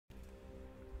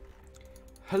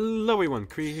Hello everyone,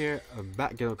 Kree here,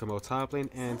 back again on Kamo top lane,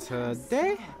 and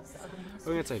today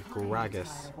we're gonna take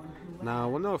Gragas. Now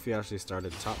we'll know if he actually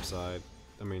started topside.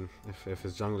 I mean, if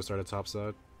his jungler started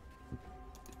topside.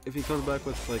 If he comes back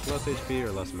with like less HP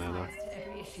or less mana.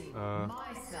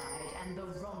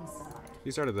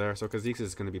 He started there, so Kha'Zix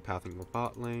is gonna be pathing the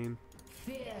bot lane.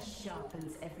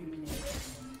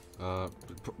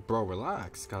 Bro,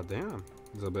 relax. Goddamn,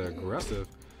 he's a bit aggressive.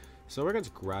 So we're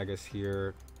against Gragas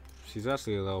here. She's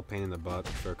actually a little pain in the butt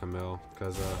for Camille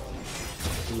because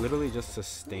he literally just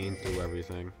sustained through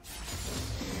everything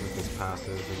with his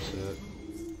passive and shit.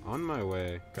 On my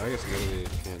way. Gragas literally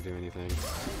can't do anything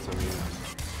to me.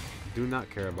 Do not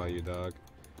care about you, dog.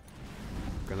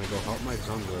 Gonna go help my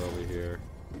jungler over here,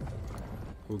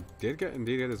 who did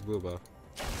indeed get his blue buff.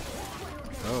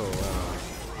 Oh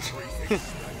wow.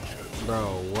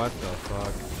 Bro, what the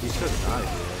fuck? He should die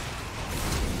here.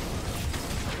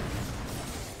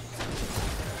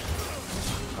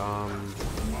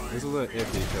 It's a little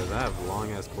iffy because I have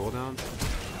long ass cooldowns.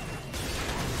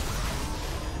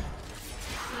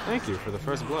 Thank you for the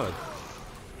first blood.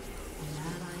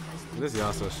 This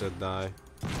Yasuo should die.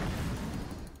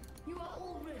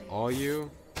 All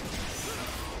you?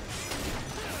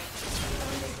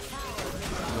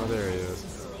 Oh, there he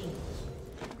is.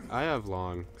 I have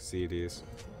long CDs.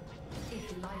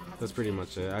 That's pretty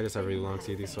much it. I just have really long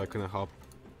CDs, so I couldn't help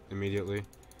immediately.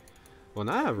 Well,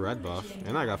 now I have red buff,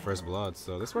 and I got first blood,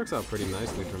 so this works out pretty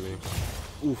nicely for me.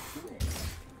 Oof.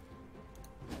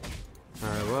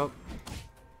 Alright, well,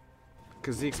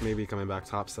 Kha'Zix may be coming back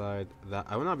topside. That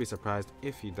I would not be surprised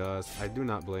if he does. I do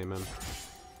not blame him.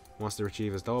 Wants to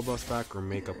retrieve his double buffs back or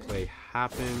make a play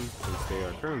happen, since they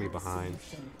are currently behind.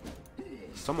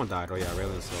 Someone died. Oh yeah,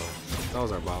 Raylan Soul. That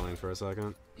was our bot lane for a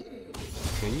second.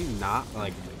 Can you not,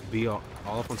 like, be all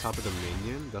up on top of the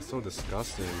minion? That's so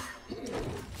disgusting.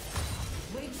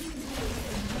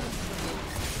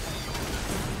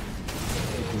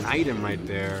 Ignite him right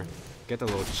there. Get the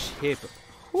little chip.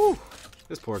 Whew.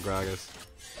 This poor Gragas.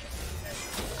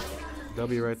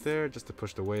 W right there just to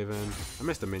push the wave in. I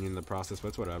missed the minion in the process, but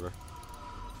it's whatever.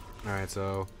 Alright,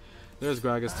 so there's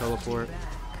Gragas teleport.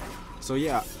 So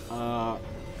yeah,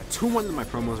 2-1 in my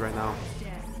promos right now.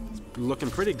 Looking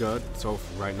pretty good. So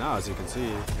right now, as you can see,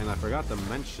 and I forgot to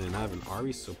mention, I have an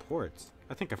Ahri support.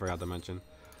 I think I forgot to mention.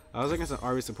 I was against an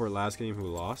Ahri support last game who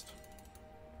lost.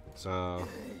 So,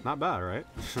 not bad, right?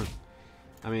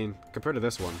 I mean, compared to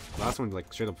this one, last one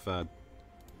like straight up fed.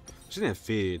 She didn't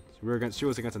feed. She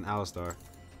was against an Alistar,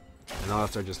 and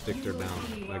Alistar just dicked her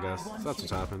down, I guess. So that's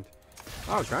what's happened.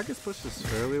 Oh, Gragas pushed this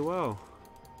fairly well.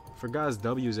 For guys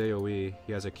W's AoE,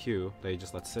 he has a Q that he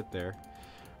just lets sit there.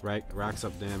 Right, racks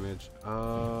up damage.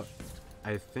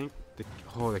 I think the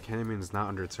Candyman is not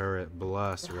under turret.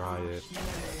 Bless Riot.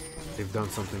 They've done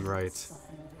something right.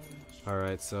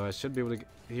 Alright, so I should be able to get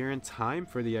here in time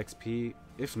for the XP.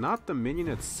 If not the minion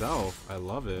itself, I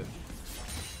love it.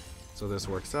 So this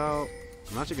works out.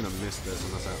 I'm actually gonna miss this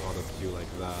unless I auto Q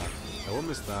like that. I will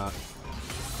miss that.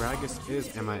 Gragas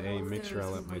is MIA. Make sure I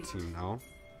let my team know.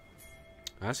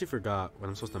 I actually forgot what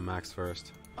I'm supposed to max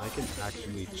first. I can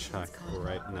actually check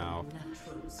right now,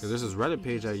 because there's this Reddit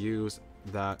page I use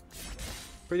that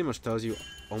pretty much tells you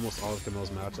almost all of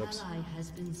Camille's matchups,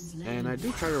 and I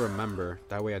do try to remember,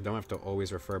 that way I don't have to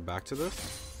always refer back to this,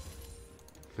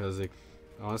 because like,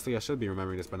 honestly I should be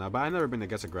remembering this by now, but I've never been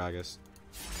against a Gragas,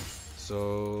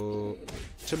 so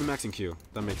should be maxing Q.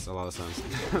 That makes a lot of sense.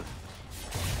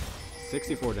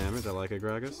 64 damage, I like it,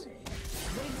 Gragas.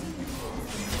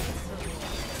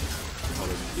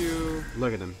 Q.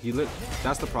 Look at him.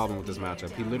 That's the problem with this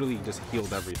matchup. He literally just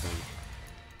healed everything.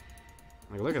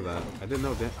 Like, look at that. I didn't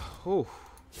know that. Oh,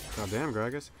 goddamn,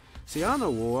 Gragas. See, I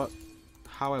don't know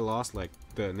how I lost like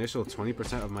the initial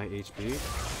 20% of my HP.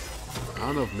 I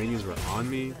don't know if minions were on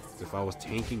me, if I was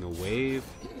tanking a wave.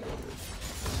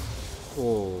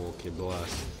 Oh, okay, bless.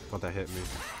 Thought that hit me.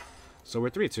 So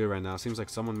we're 3-2 right now. Seems like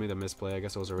someone made a misplay. I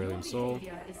guess it was Aurelion Sol.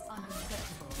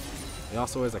 It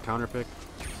also is a counter pick,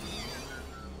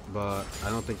 but I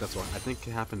don't think that's what. I think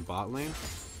it happened bot lane,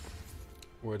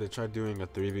 where they tried doing a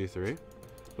 3v3.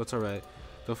 But it's alright.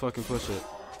 Don't fucking push it.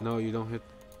 No, you don't hit.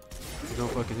 You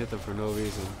don't fucking hit them for no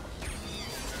reason.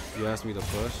 You asked me to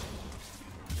push.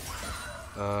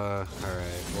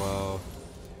 Alright. Well,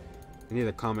 you need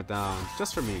to calm it down.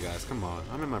 Just for me, guys. Come on.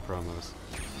 I'm in my promos.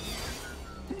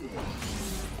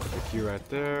 Put the Q right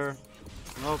there.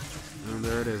 Oh, and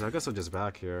there it is. I guess I'll just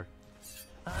back here.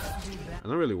 I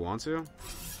don't really want to.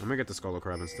 I'm gonna get the Skull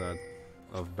Crab instead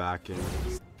of backing.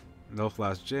 No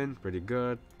flash Jhin, pretty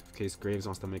good. In case Graves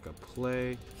wants to make a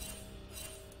play.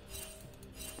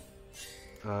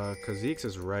 Kha'Zix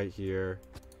is right here.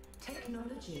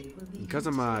 Because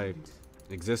of my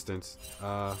existence,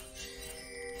 Kha'Zix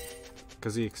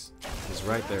is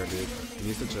right there, dude. He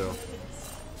needs to chill.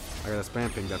 I gotta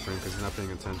spam ping that for him because he's not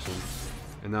paying attention.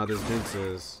 And now this Jinx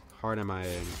is hard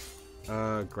MIA.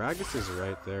 Gragas is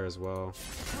right there as well.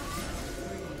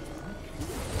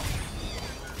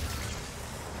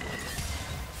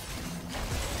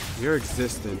 Your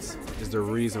existence is the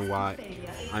reason why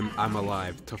I'm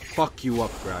alive. To fuck you up,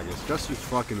 Gragas. Just you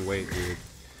fucking wait, dude.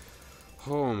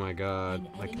 Oh my god.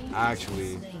 Like,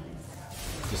 actually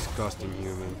disgusting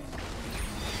human.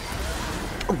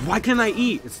 Why can't I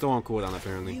eat? It's still on cooldown,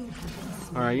 apparently.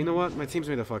 Alright, you know what? My team's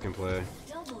made a fucking play.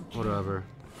 Whatever.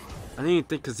 I didn't even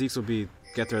think Kha'Zix would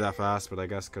get there that fast, but I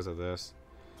guess because of this.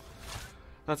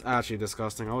 That's actually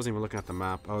disgusting. I wasn't even looking at the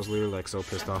map. I was literally like so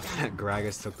pissed off that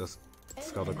Gragas took this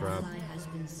Scuttle Crab.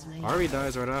 Ahri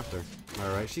dies right after.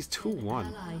 Alright, she's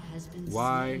 2-1.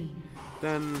 Why?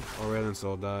 Then Aurelion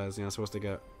Sol dies. You know, supposed to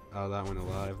get out of that one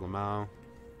alive. Lamau.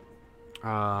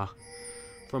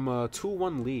 From a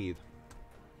 2-1 lead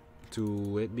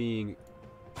to it being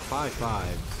 5-5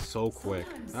 so quick.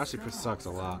 It actually sucks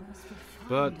a lot.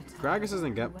 But Gragas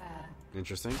doesn't get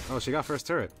interesting. Oh, she got first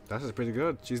turret. That's pretty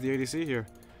good. She's the ADC here.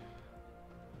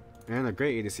 And a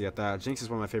great ADC at that. Jinx is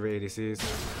one of my favorite ADCs.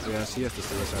 Yeah, she has to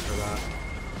switch after that.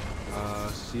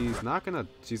 She's not gonna...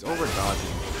 She's over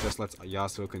dodging. Just lets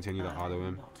Yasuo continue to auto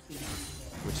him.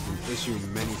 Which is an issue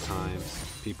many times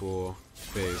people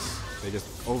face. They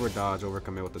just over dodge, over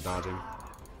commit with the dodging.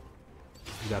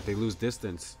 That they lose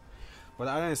distance. But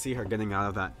I didn't see her getting out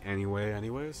of that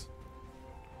anyways.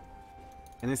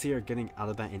 I didn't see her getting out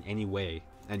of that in any way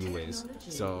anyways.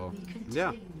 So,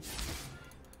 yeah.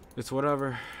 It's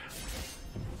whatever.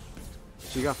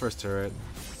 She got first turret.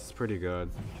 It's pretty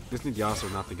good. Just need Yasuo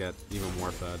not to get even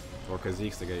more fed. Or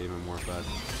Kha'Zix to get even more fed.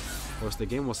 Or else the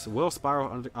game will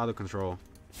spiral out of control.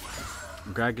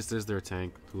 Gragas is their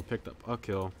tank, who picked up a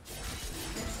kill.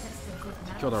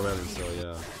 He killed Aurelion, so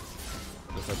yeah.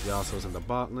 Looks like Yasuo's in the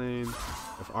bot lane.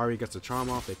 If Ahri gets a charm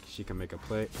off, she can make a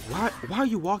play. Why are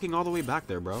you walking all the way back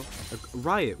there, bro? Like,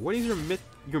 Riot, what is your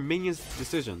minions'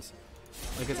 decisions?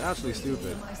 Like, it's actually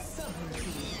stupid.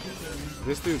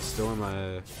 This dude's still in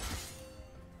my...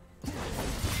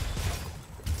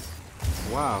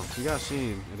 Wow, he got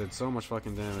Sheen. It did so much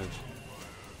fucking damage.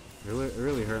 It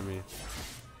really hurt me.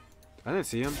 I didn't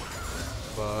see him,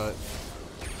 but...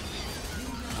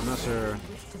 I'm not sure.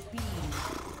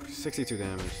 62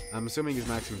 damage. I'm assuming he's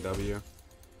maxing W.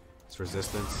 It's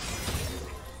resistance.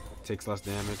 Takes less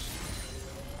damage.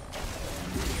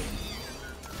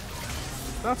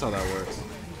 That's how that works.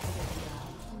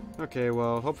 Okay,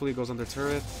 well, hopefully it goes under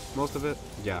turret. Most of it?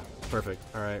 Yeah, perfect.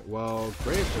 Alright, well,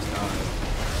 Graves just died.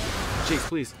 Jeez,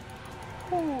 please.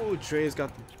 Ooh, Graves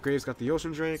got the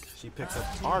Ocean Drake. She picks up...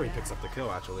 Ahri picks up the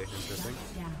kill, actually. Interesting.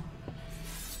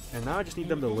 And now I just need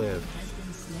them to live.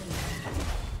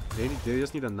 They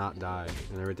just need to not die,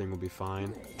 and everything will be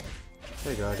fine.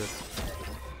 Hey, guys.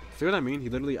 See what I mean? He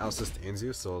literally outsustains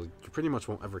you, so you pretty much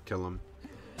won't ever kill him.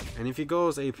 And if he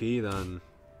goes AP, then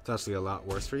it's actually a lot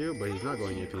worse for you, but he's not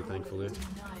going AP, thankfully.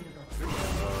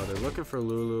 They're looking for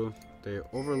Lulu. They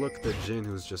overlook the Jhin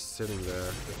who's just sitting there.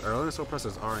 If Aurelion Sol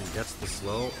presses R and gets the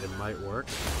slow, it might work.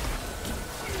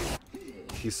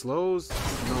 He slows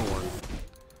no one.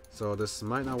 So this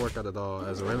might not work out at all,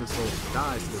 as Aurelion Sol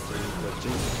dies to the Jhin, but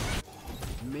Jhin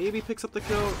maybe picks up the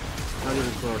kill. Not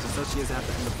even close. It says she is at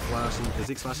the end of flashing.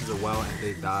 Kha'Zix flashes a well and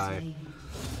they die.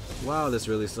 Wow, this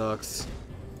really sucks.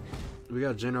 We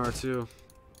got Jhin R2.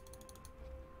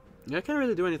 Yeah, I can't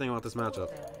really do anything about this matchup.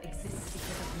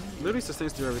 Literally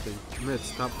sustains through everything. Mid,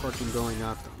 stop fucking going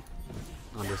after him.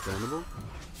 Understandable.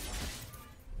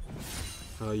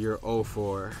 You're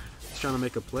 0-4. He's trying to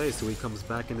make a play so he comes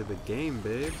back into the game,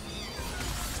 babe.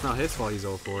 It's not his fault he's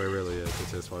 0-4, it really is.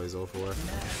 It's his fault he's 0-4.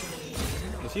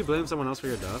 If you blame someone else for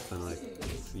your death, then like,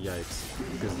 yikes.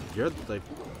 Because you're like,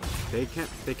 they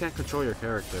can't control your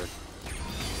character. Like,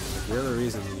 you're the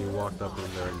reason you walked up in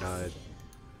there and died.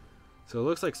 So it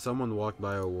looks like someone walked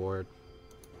by a ward.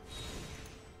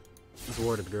 It's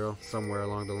warded, girl. Somewhere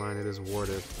along the line it is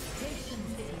warded.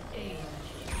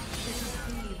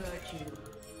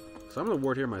 So I'm gonna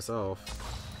ward here myself.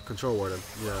 Control warded.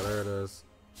 Yeah, there it is.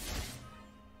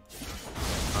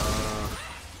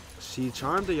 She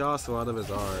charmed the Yasuo out of his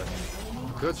R.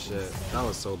 Good shit. That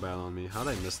was so bad on me. How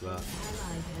did I miss that?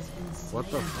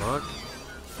 What the fuck?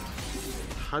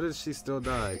 How did she still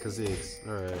die? Kha'Zix.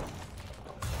 Alright.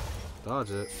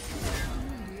 Dodge it.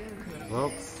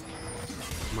 Well,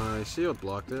 my shield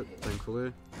blocked it,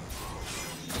 thankfully.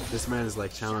 This man is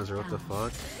like challenger, what the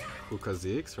fuck? Who,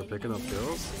 Kha'Zix for picking up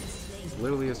kills? It's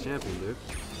literally his champion, dude.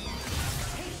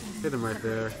 Hit him right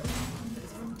there.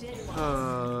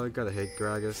 Gotta hate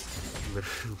Gragas.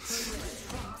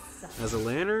 As a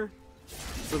laner,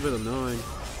 it's a bit annoying.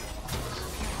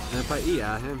 And if I E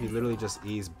at him, he literally just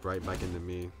E's right back into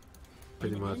me.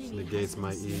 Pretty much negates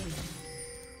my E.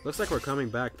 Looks like we're coming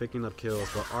back, picking up kills,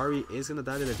 but Ahri is gonna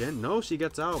die to the gen. No, she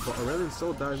gets out, but Aurelion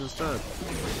Sol dies instead.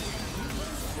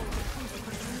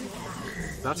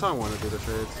 That's how I want to do the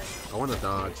trades. I want to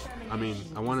dodge. I mean,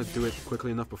 I want to do it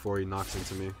quickly enough before he knocks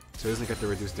into me, so he doesn't get the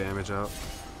reduced damage out.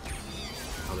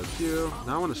 Other Q.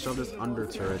 Now I want to shove this under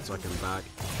turret so I can back,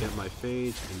 get my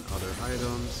phage and other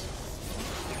items.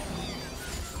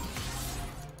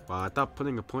 Wow, I thought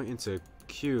putting a point into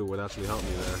Q would actually help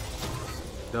me there.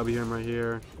 W him right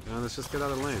here, and let's just get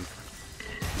out of the lane.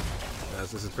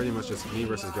 Yes, this is pretty much just me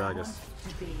versus Gragas.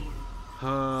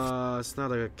 It's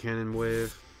not like a cannon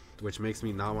wave, which makes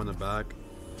me not want to back.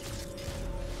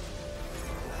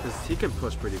 Because he can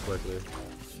push pretty quickly.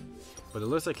 But it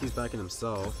looks like he's backing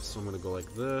himself, so I'm going to go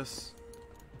like this.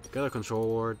 Get a control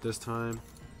ward this time.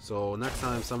 So next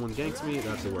time someone ganks me, it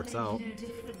actually works out.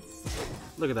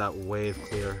 Look at that wave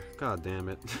clear. God damn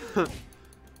it. A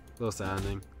little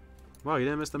saddening. Wow, you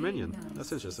didn't miss the minion.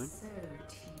 That's interesting.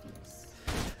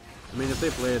 I mean, if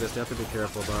they play this, they have to be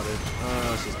careful about it.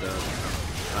 Oh, she's dead.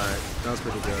 Alright, that was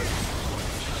pretty good.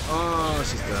 Oh,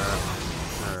 she's dead.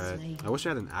 Alright. I wish I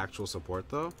had an actual support,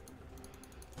 though.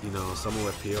 You know, someone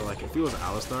with peel. Like, if he was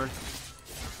Alistar,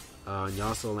 and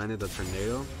Yasuo landed the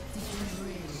tornado,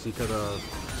 she could have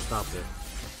stopped it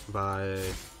by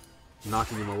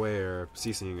knocking him away or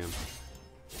CCing him.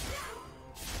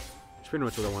 It's pretty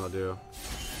much what I want to do.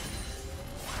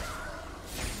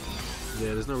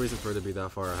 Yeah, there's no reason for her to be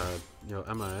that far ahead. Yo,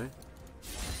 MIA.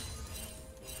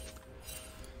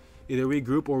 Either we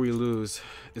group or we lose.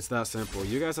 It's that simple.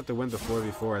 You guys have to win the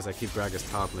 4v4 as I keep Gragas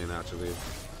top lane, actually.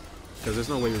 Because there's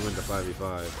no way we win the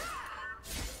 5v5.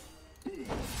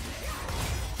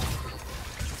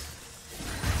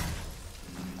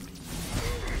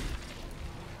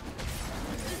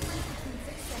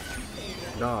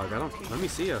 Dog, I don't... Let me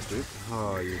see us, dude.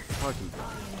 Oh, you fucking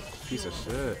piece of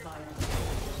shit.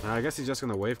 I guess he's just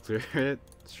gonna wave clear it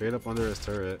straight up under his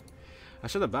turret. I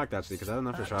should have backed actually because I had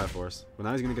enough for Triforce. But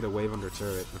now he's gonna get a wave under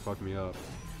turret and fuck me up.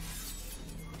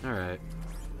 Alright.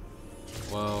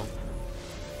 Well.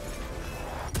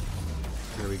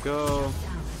 Here we go.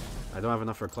 I don't have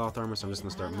enough for cloth armor, so I'm just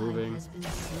gonna start moving.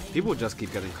 People just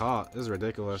keep getting caught. This is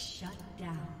ridiculous.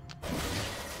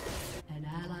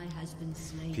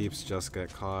 Peeps just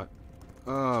get caught.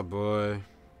 Oh boy.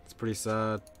 It's pretty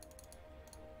sad.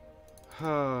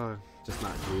 Just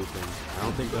not grouping. I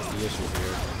don't think that's the issue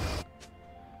here.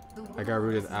 I got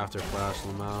rooted after Flash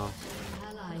Lamau.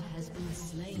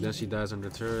 Then she dies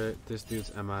under turret. This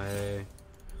dude's MIA.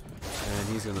 And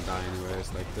he's gonna die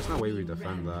anyways. Like, there's no way we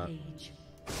defend that.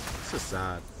 This is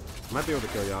sad. I might be able to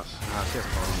kill y'all. Ah, she has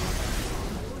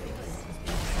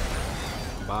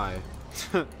problem. Bye.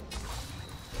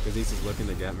 Kha'Zix is looking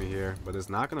to get me here, but it's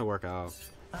not gonna work out.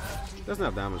 Doesn't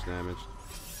have that much damage,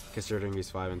 considering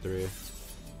he's 5 and 3.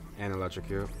 And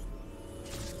electrocute.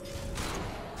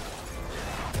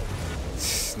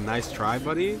 Nice try,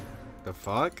 buddy. The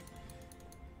fuck?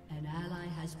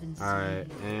 Alright,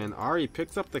 and Ahri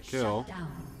picks up the kill.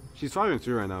 She's 5 and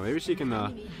 3 right now. Maybe she can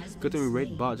good thing we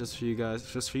rate bot just for you guys,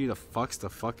 just for you to fuck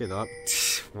it up.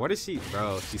 What is she,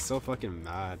 bro? She's so fucking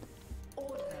mad.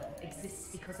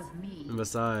 And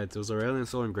besides, it was Aurelion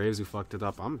Sol and Graves who fucked it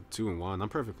up. I'm 2 and 1. I'm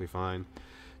perfectly fine.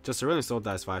 Just Aurelion Sol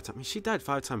dies 5 times. I mean, she died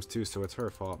 5 times too, so it's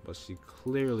her fault, but she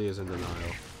clearly is in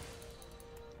denial.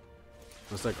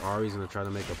 Looks like Ahri's gonna try to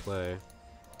make a play.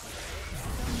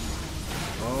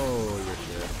 Oh, your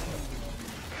shit.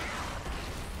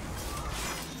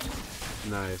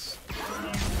 Nice.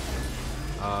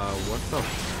 What the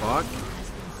fuck?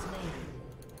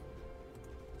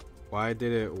 Why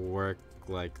did it work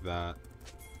like that?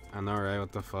 I know, right?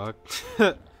 What the fuck?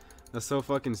 That's so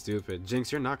fucking stupid.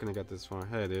 Jinx, you're not gonna get this far.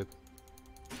 Hey, dude.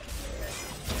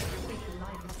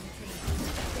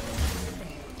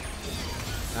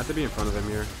 I have to be in front of him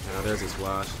here. Yeah, there's his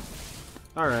flash.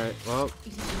 Alright, well.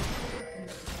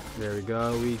 There we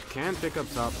go. We can pick up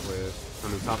top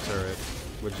turret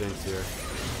with Jinx here.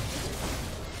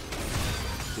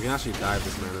 We can actually dive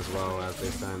this man as well as they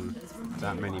send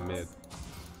that many mid.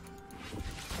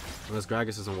 Unless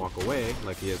Gragas doesn't walk away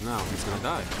like he is now, he's gonna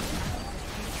die.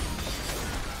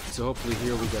 So hopefully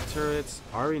here we get turrets.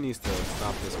 Ahri needs to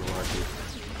stop this malarkey.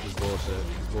 This bullshit.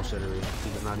 This bullshittery. He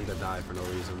does not need to die for no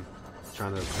reason. He's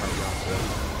trying to fight around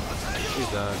it. She's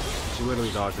dead. She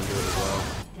literally dodged into it as well.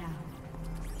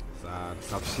 Sad.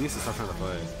 Stop. She needs to stop trying to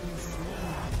play.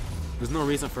 There's no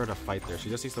reason for her to fight there. She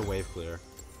just needs to wave clear.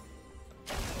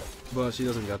 But she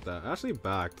doesn't get that. Actually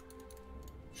backed.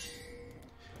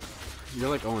 You're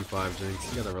like 0-5, Jinx.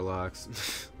 You gotta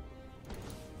relax.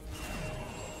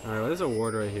 Alright, well, there's a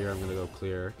ward right here. I'm gonna go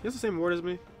clear. He has the same ward as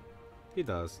me? He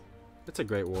does. It's a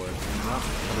great ward. Oh,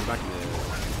 coming back mid.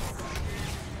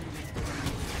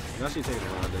 He's actually taking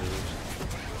a lot of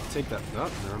damage. Take that.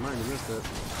 Oh, never mind. You missed it.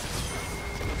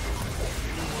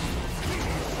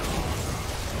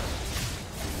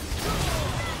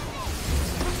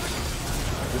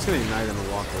 Just gonna ignite him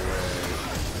and walk away.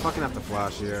 Fucking have to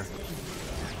flash here.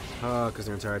 Because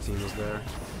their entire team was there.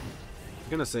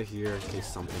 I'm gonna sit here in case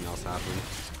something else happened.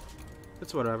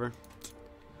 It's whatever.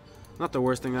 Not the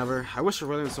worst thing ever. I wish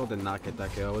Aurelion Sol did not get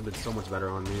that kill. It would have been so much better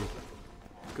on me.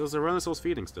 Because Aurelion Sol's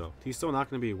feeding still. He's still not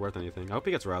gonna be worth anything. I hope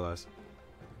he gets Rylai's.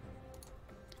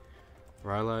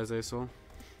 Rylai's Asol.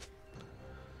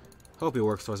 Hope he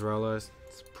works towards Rylai's.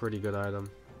 It's a pretty good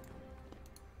item.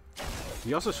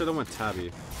 He also should have went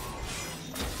Tabby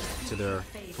to their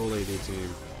full AD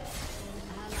team.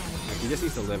 Like, he just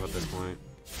needs to live at this point.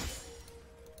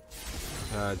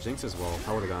 Jinx as well.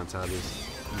 I would have gone Tabby's,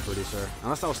 I'm pretty sure.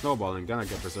 Unless I was snowballing, gonna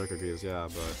get Berserker Greaves, yeah,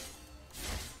 but...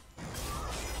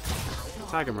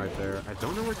 Tag him right there. I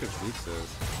don't know where Kha'Zix is.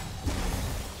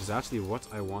 Which is actually what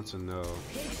I want to know.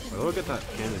 But look at that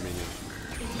cannon minion.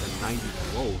 The 90.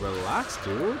 Whoa, relax,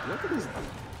 dude. Look at this.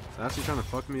 It's actually trying to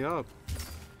fuck me up.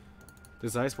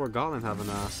 Does Iceborne Goblin have an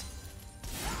ass?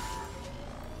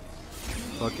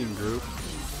 Fucking group.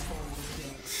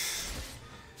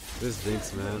 This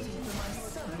Jinx, man.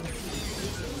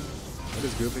 What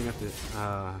is grouping at the...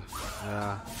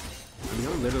 yeah. I mean,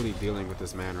 I'm literally dealing with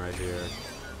this man right here.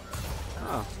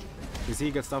 Oh. You see,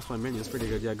 he gets stops my minions. Pretty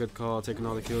good. Yeah, good call. Taking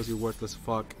all the kills, you worthless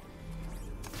fuck.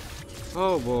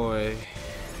 Oh, boy.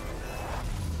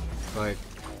 Like...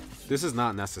 This is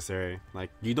not necessary.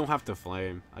 Like, you don't have to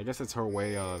flame. I guess it's her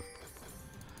way of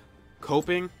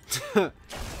coping.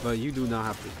 But you do not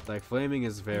have to. Like, flaming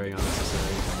is very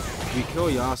unnecessary. We kill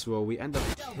Yasuo. We end up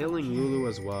killing Lulu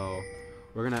as well.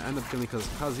 We're gonna end up killing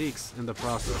Kha'Zix in the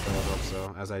process, I hope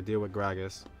so, as I deal with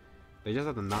Gragas. They just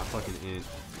have to not fucking int.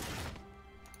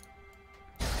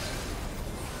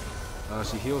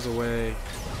 She heals away.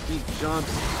 He jumps.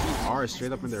 He R's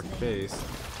straight up in their face.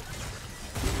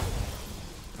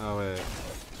 Oh wait,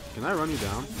 can I run you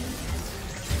down?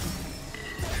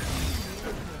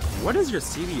 What is your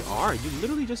CDR? You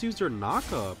literally just used your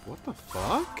knockup. What the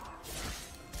fuck?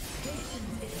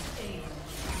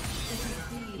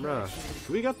 Bruh,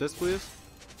 can we get this please?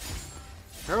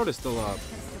 Herald is still up.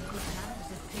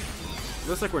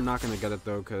 Looks like we're not gonna get it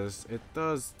though, because it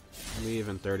does leave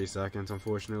in 30 seconds,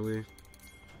 unfortunately.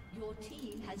 Your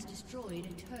team has destroyed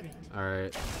a turret.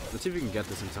 Alright, let's see if we can get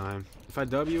this in time. If I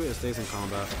W, it stays in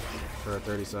combat for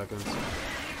 30 seconds.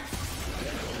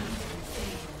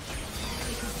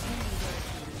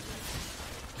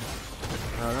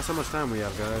 That's how much time we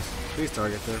have, guys. Please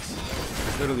target this.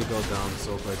 It literally goes down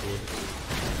so quickly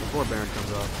before Baron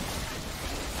comes up.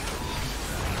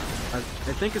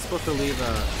 I think it's supposed to leave,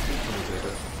 let me take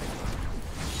it.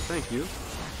 Thank you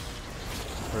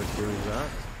for doing that.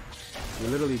 We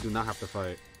literally do not have to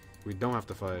fight. We don't have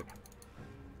to fight.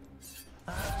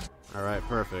 Alright,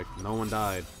 perfect. No one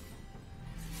died.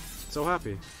 So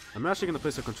happy. I'm actually going to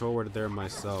place a control ward there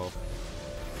myself.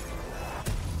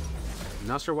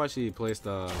 Not sure why she placed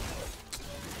a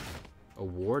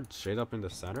ward straight up in the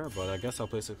center, but I guess I'll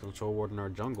place a control ward in our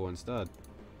jungle instead.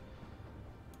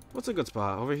 What's a good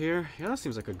spot? Over here? Yeah, that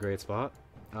seems like a great spot.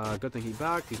 Good thing he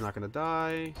backed. He's not going to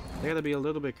die. They got to be a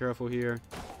little bit careful here.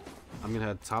 I'm gonna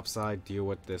head top side, deal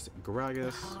with this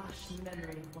Gragas.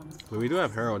 But we do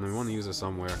have Herald and we want to use it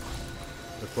somewhere.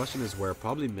 The question is where?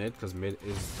 Probably mid, because mid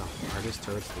is the hardest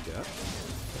turrets to get,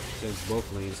 since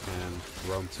both lanes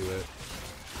can roam to it.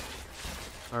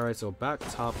 Alright, so back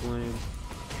top lane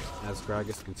as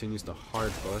Gragas continues to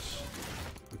hard push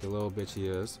like the little bitch he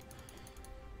is.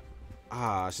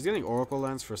 She's getting Oracle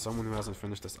Lens for someone who hasn't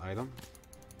finished this item.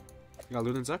 You got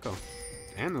Luden's Echo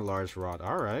and a large rod.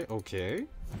 Alright, okay.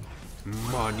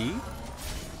 Money.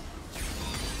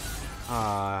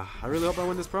 I really hope I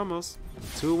win this promos.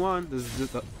 2-1. This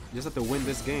is just have to win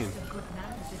this game.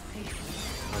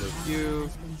 Another Q.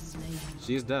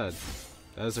 She's dead.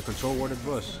 That is a control warded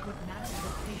bush.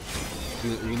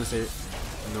 You're gonna say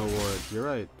no ward. You're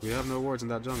right. We have no wards in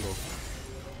that jungle.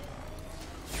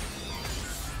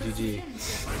 GG.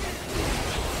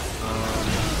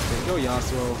 Let's go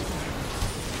Yasuo.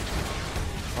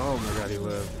 Oh my god, he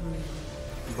lived.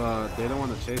 But they don't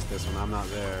want to chase this when I'm not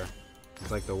there.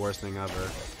 It's like the worst thing ever.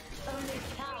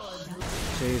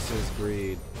 Chase his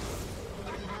greed.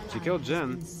 She killed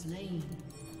Jhin.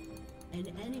 An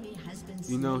enemy has been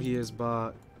You know he is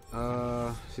bot.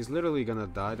 She's literally gonna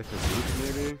die to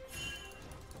Kha'Zix, maybe?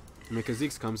 I mean,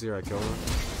 Kha'Zix comes here, I kill him.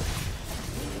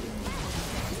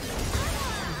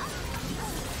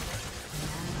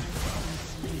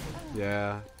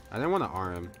 Yeah, I didn't want to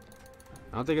arm him.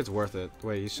 I don't think it's worth it.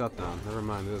 Wait, he's shut down. Never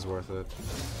mind, it is worth it.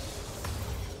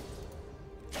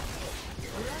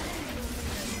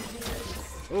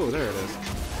 Oh, there it is.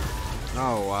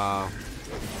 Oh, wow.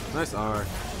 Nice R.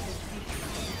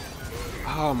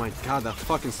 Oh my god, that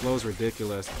fucking slow is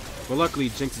ridiculous. But luckily,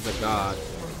 Jinx is a god.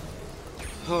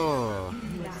 Oh.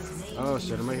 Oh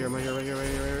shit, am I here? Am I here? Right here, right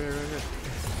here, right here, right here.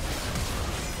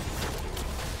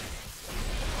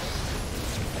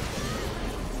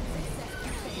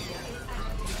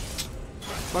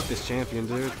 Fuck this champion,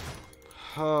 dude.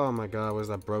 Oh my god, what is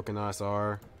that broken ass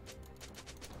R?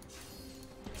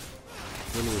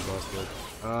 Literally busted.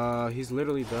 He's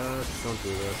literally dead. Don't do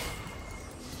this.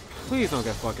 Please don't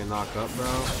get fucking knocked up, bro.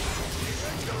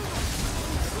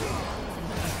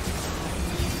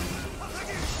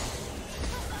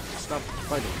 Stop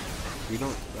fighting. We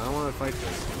don't. I don't want to fight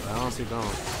this. I honestly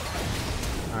don't.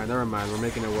 Alright, never mind. We're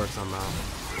making it work somehow.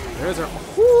 There's our.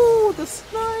 Ooh, the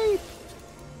snipe!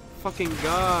 Fucking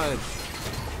god.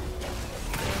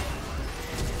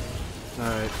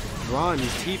 Alright. Run,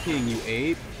 he's TPing, you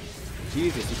ape.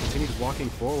 Jesus, he continues walking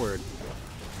forward.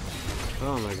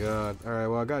 Oh my god. Alright,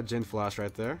 well I got Jhin Flash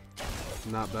right there.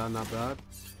 Not bad, not bad.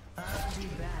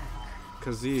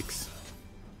 Kha'Zix.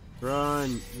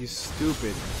 Run, you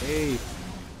stupid ape.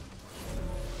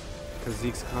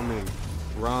 Kha'Zix coming.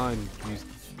 Run, you...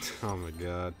 Oh my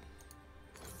god.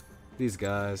 These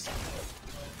guys.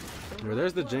 Well,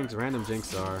 there's the Jinx, random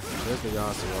Jinx are. There's the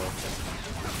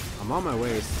Yasuo. I'm on my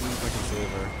way, see if I can save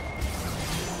her.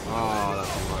 Oh,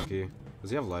 that's unlucky. Does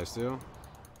he have lifesteal?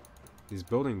 He's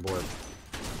building board.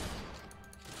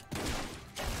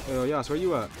 Yo, Yas, where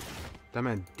you at? That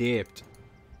man dipped.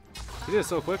 He did it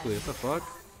so quickly, what the fuck?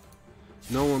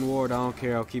 No one ward, I don't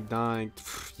care, I'll keep dying.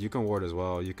 You can ward as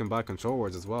well. You can buy control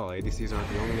wards as well. ADCs aren't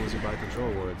the only ones who buy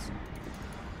control wards.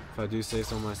 If I do say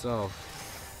so myself.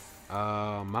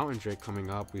 Mountain Drake coming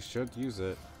up, we should use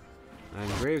it. And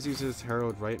Graves uses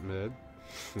Herald right mid.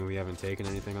 We haven't taken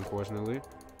anything, unfortunately.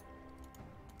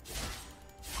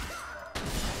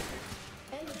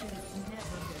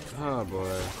 Oh boy,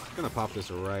 I'm gonna pop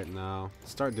this right now.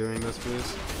 Start doing this,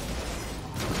 please.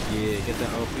 Yeah, get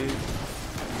that OP.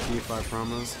 P5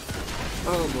 promos.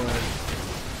 Oh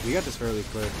boy, we got this fairly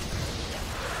quick.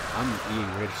 I'm eating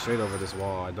right straight over this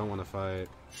wall. I don't want to fight.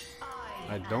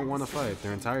 I don't want to fight.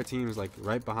 Their entire team is like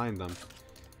right behind them.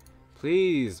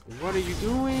 Please, what are you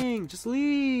doing? Just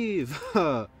leave.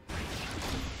 Like,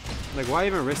 why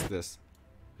even risk this?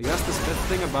 Like, that's the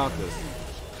thing about this.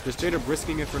 They're straight up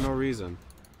risking it for no reason.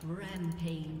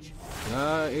 Rampage.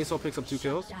 Ace picks up 2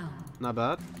 kills. Not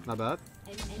bad. Not bad.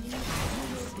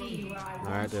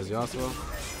 Alright, there's Yasuo.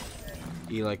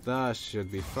 E like that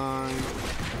should be fine.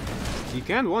 You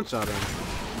can one-shot him.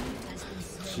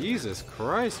 Jesus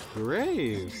Christ,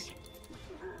 Graves.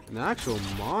 An actual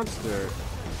monster.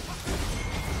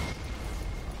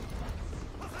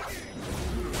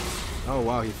 Oh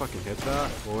wow, he fucking hit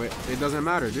that. Well, it doesn't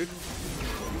matter, dude.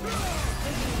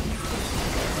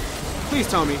 Please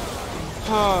tell me.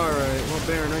 Alright, well,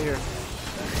 Baron right here.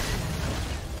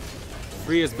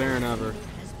 Freest Baron ever.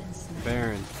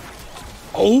 Baron.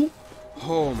 Oh!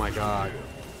 Oh my god.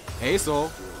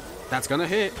 Aesol. That's gonna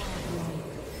hit.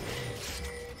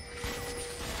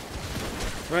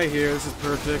 Right here, this is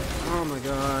perfect. Oh my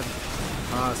god.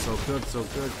 Ah, so good, so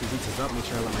good. He beats us up, make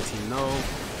sure I let my team know.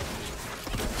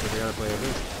 So they gotta play a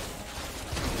bit.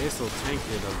 Aesol tanked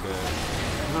it a bit.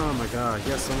 Oh my god,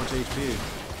 he has so much HP.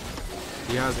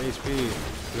 He has HP.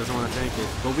 He doesn't want to tank it.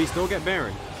 But we still get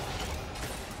Baron.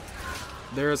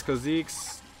 There's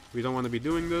Kha'Zix. We don't want to be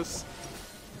doing this.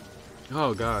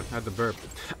 Oh god, I had to burp.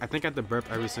 I think I had to burp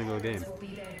every single game.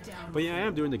 But yeah, I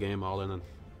am doing the game all in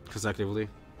consecutively.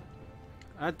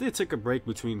 I did take a break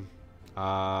between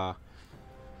the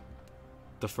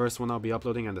first one I'll be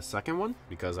uploading and the second one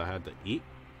because I had to eat.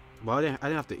 Well, I didn't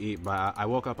have to eat, but I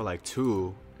woke up at like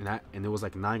 2 and it was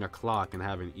like 9 o'clock and I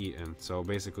haven't eaten. So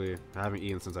basically, I haven't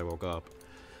eaten since I woke up.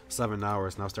 7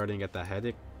 hours. Now starting to get that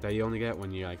headache that you only get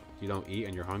when you don't eat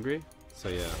and you're hungry. So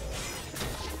yeah.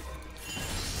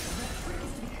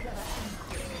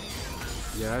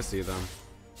 Yeah, I see them.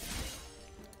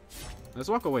 Let's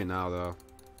walk away now though,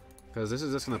 because this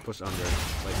is just gonna push under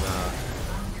like that.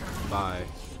 Bye.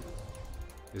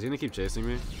 Is he gonna keep chasing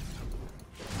me?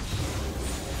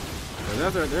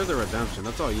 There's a redemption.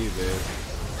 That's all you did.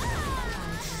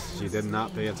 She did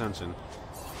not pay attention.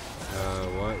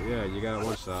 What? Yeah, you got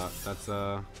one shot. That's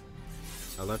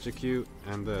electrocute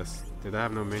and this. Did I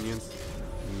have no minions?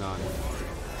 None.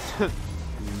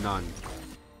 None.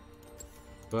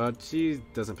 But she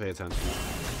doesn't pay attention.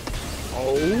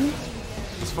 Oh!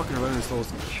 This fucking Aurelion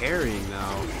Sol's carrying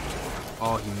now.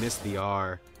 Oh, he missed the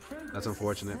R. That's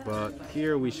unfortunate, but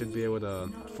here we should be able to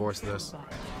force this.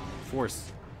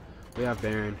 Force. We have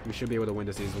Baron. We should be able to win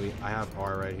this easily. I have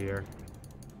R right here.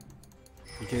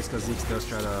 In case Kha'Zix does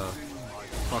try to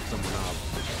fuck someone up.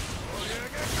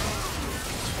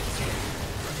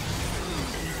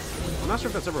 I'm not sure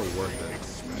if that's ever worth it.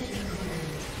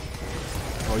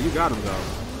 Oh, you got him though.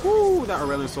 Woo! That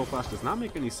Aurelion Sol Flash does not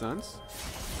make any sense.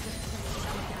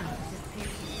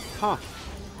 Huh.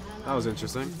 That was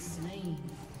interesting.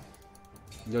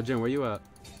 Yo, Jin, where you at?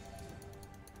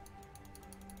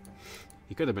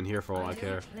 He could have been here for all I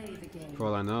care. For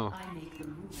all I know.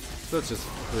 So let's just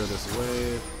clear this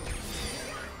wave.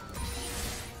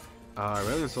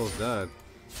 Aurelion Sol's dead.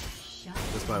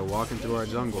 Just by walking through our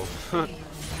jungle.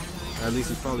 At least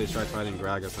he probably tried fighting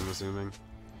Gragas, I'm assuming.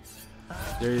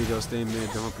 There you go, stay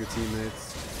mid, don't help your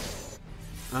teammates.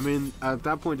 I mean, at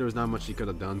that point there was not much he could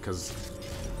have done because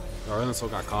Aurelion Sol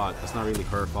got caught. It's not really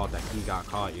her fault that he got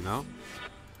caught, you know?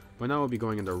 But now we'll be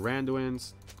going into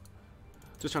Randuin's.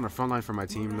 Just trying to frontline for my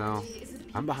team now.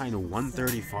 I'm behind a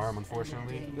 130 farm,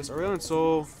 unfortunately. This Aurelion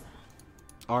Sol,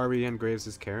 Ahri and Graves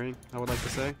is carrying, I would like to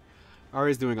say.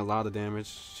 Ahri's doing a lot of damage.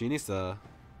 She needs to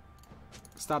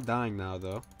stop dying now,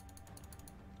 though.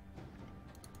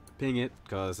 Ping it,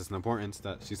 because it's important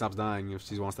that she stops dying if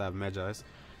she wants to have Medjais.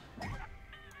 I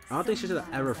don't think she should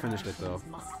have ever finished it, though.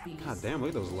 God damn, look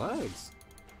at those legs.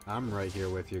 I'm right here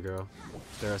with you, girl.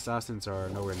 Their assassins are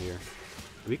nowhere near.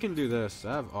 We can do this.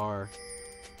 I have R.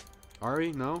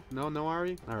 Ahri? No? No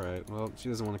Ahri? Alright, well, she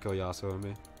doesn't want to kill Yasuo and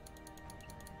me.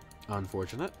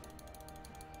 Unfortunate.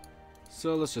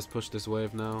 So let's just push this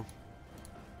wave now.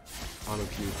 Auto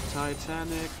Q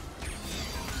Titanic.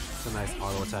 It's a nice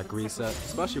auto attack reset,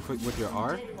 especially with your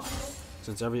R.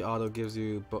 Since every auto gives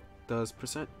you does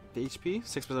percent HP,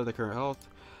 6% of the current health.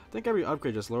 I think every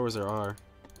upgrade just lowers their R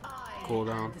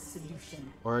cooldown.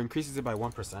 Or increases it by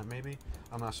 1% maybe?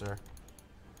 I'm not sure.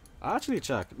 I actually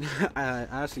checked. I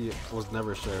actually was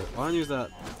never sure. All I knew is that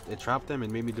it trapped them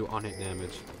and made me do on-hit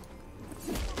damage.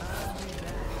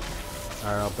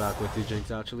 Alright, I'll back with you,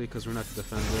 Jinx, actually, because we're not to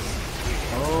defend this.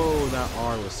 Oh, that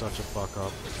R was such a fuck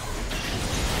up.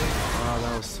 Oh,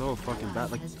 that was so fucking bad.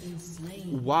 Like,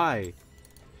 why?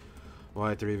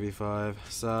 Why 3v5?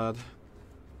 Sad.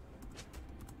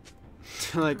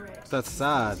 Like, that's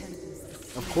sad.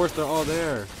 Of course they're all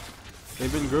there.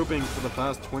 They've been grouping for the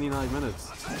past 29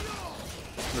 minutes.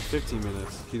 Or 15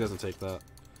 minutes. He doesn't take that.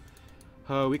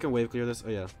 Oh, we can wave clear this. Oh,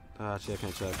 yeah. Actually, I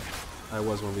can't check. I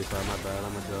was 1v5, my bad.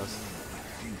 I'm a dust.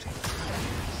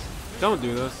 Don't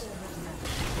do this.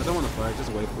 I don't want to fight.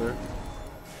 Just wave clear.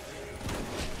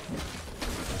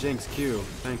 Jinx, Q.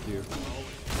 Thank you.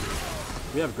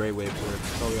 We have great wave clear.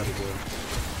 That's all we have to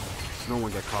do. No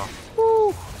one get caught.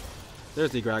 Woo!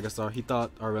 There's the Gragastar. He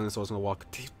thought our Aurelion Sol was gonna walk.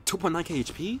 2.9k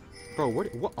HP? Bro,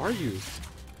 what are you?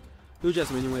 Who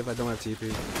just minion wave? I don't have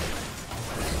TP.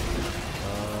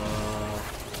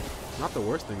 Not the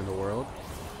worst thing in the world.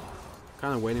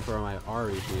 Kind of waiting for my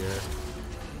Ahri here.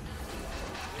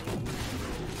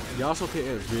 We also can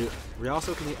hit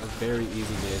a very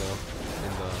easy NATO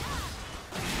in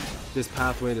this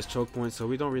pathway, this choke point, so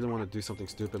we don't really want to do something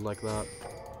stupid like that.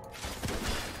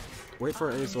 Wait for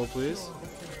a soul, please.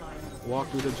 Walk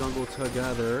through the jungle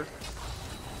together.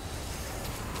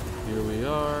 Here we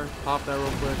are. Pop that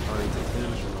real quick. Already take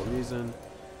damage for no reason.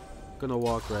 Gonna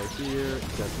walk right here.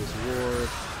 Get this ward.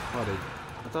 Oh,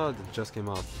 I thought it just came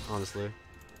up, honestly.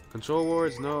 Control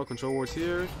wards? No. Control wards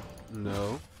here?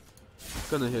 No.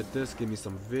 Gonna hit this, give me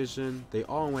some vision. They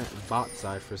all went bot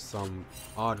side for some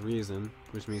odd reason,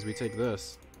 which means we take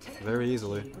this very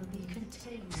easily.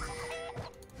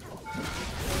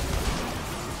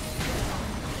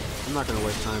 I'm not gonna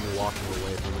waste time walking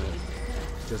away from it.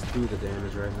 Just do the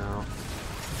damage right now.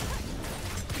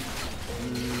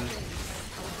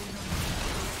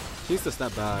 She needs to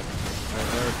step back.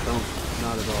 Eric, don't.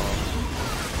 Not at all.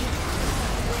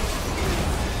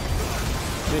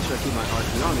 Make sure I keep my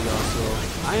RP on the Yasuo.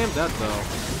 I am dead though,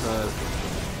 because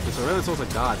this Aurelion Sol's a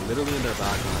god, literally in their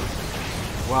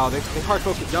backline. Wow, they hard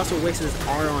focus. Yasuo wasted his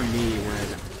R on me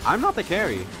when I'm not the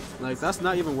carry. Like, that's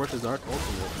not even worth his arc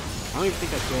ultimate. I don't even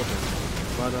think I killed him.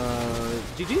 But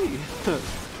GG.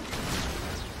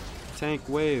 Tank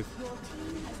wave.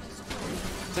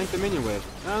 Tank the minion wave.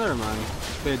 Oh, never mind.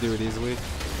 They do it easily.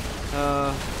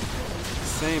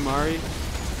 Same Ahri.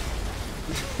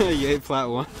 Yay, plat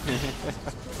 1.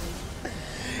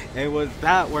 And with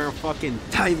that, we're in fucking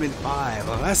Diamond 5.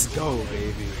 Let's go,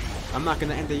 baby. I'm not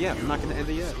gonna end it yet.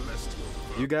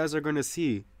 You guys are gonna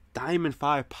see Diamond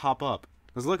 5 pop up.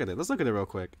 Let's look at it. Real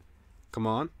quick. Come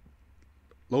on.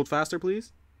 Load faster,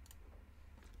 please.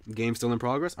 Game still in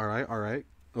progress. Alright.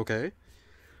 Okay.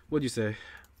 What'd you say?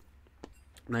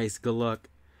 Nice, good luck.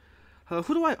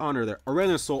 Who do I honor there?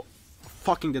 Aurelion Sol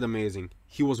fucking did amazing.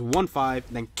 He was 1-5,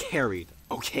 then carried.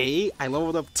 Okay, I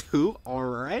leveled up 2.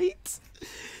 Alright.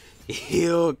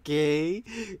 Okay.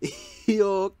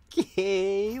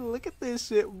 Look at this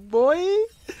shit, boy.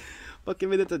 Fucking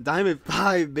made it to Diamond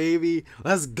 5, baby.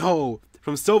 Let's go.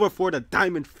 From Silver 4 to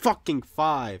Diamond fucking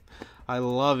 5. I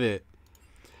love it.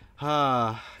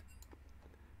 Never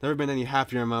been any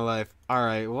happier in my life.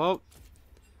 Alright, well.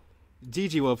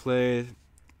 GG, well played.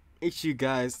 Make sure you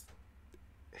guys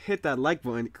hit that like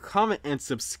button, comment, and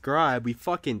subscribe. We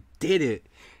fucking did it.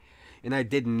 And I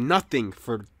did nothing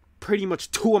for pretty much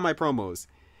 2 of my promos.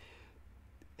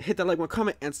 Hit that like button,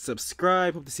 comment, and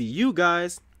subscribe. Hope to see you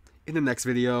guys in the next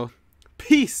video.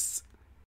 Peace!